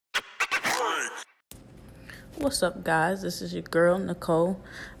What's up, guys? This is your girl, Nicole.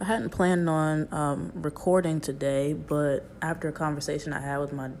 I hadn't planned on recording today, but after a conversation I had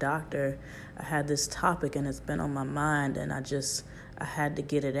with my doctor, I had this topic and it's been on my mind, and I had to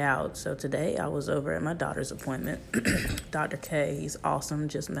get it out. So today I was over at my daughter's appointment. Dr. K, he's awesome.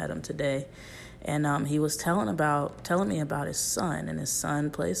 Just met him today. And he was telling me about his son, and his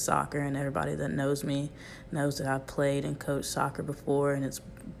son plays soccer, and everybody that knows me knows that I've played and coached soccer before, and it's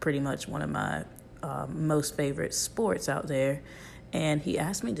pretty much one of my most favorite sports out there. And he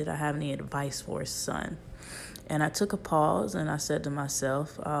asked me, did I have any advice for his son? And I took a pause and I said to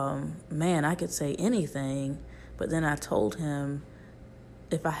myself, man, I could say anything. But then I told him,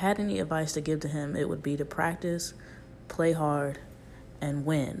 if I had any advice to give to him, it would be to practice, play hard, and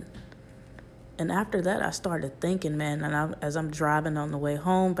win. And after that, I started thinking, man, and as I'm driving on the way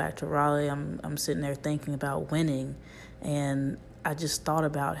home back to Raleigh, I'm sitting there thinking about winning. And I just thought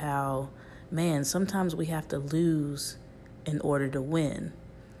about how, man, sometimes we have to lose in order to win.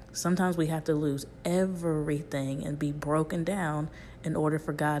 Sometimes we have to lose everything and be broken down in order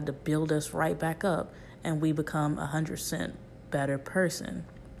for God to build us right back up and we become 100% better person.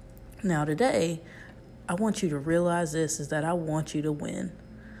 Now today, I want you to realize this, is that I want you to win.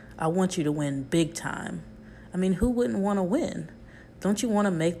 I want you to win big time. I mean, who wouldn't want to win? Don't you want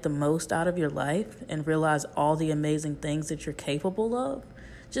to make the most out of your life and realize all the amazing things that you're capable of?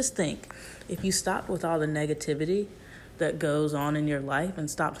 Just think, if you stopped with all the negativity that goes on in your life and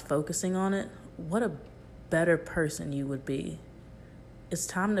stopped focusing on it, what a better person you would be. It's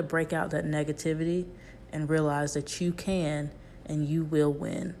time to break out that negativity and realize that you can and you will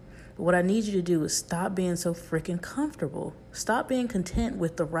win. But what I need you to do is stop being so freaking comfortable. Stop being content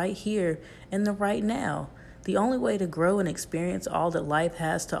with the right here and the right now. The only way to grow and experience all that life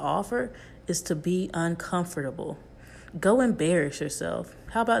has to offer is to be uncomfortable. Go embarrass yourself.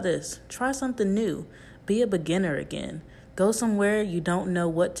 How about this? Try something new. Be a beginner again. Go somewhere you don't know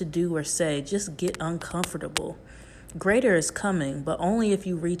what to do or say. Just get uncomfortable. Greater is coming, but only if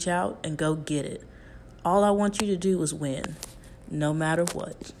you reach out and go get it. All I want you to do is win, no matter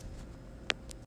what.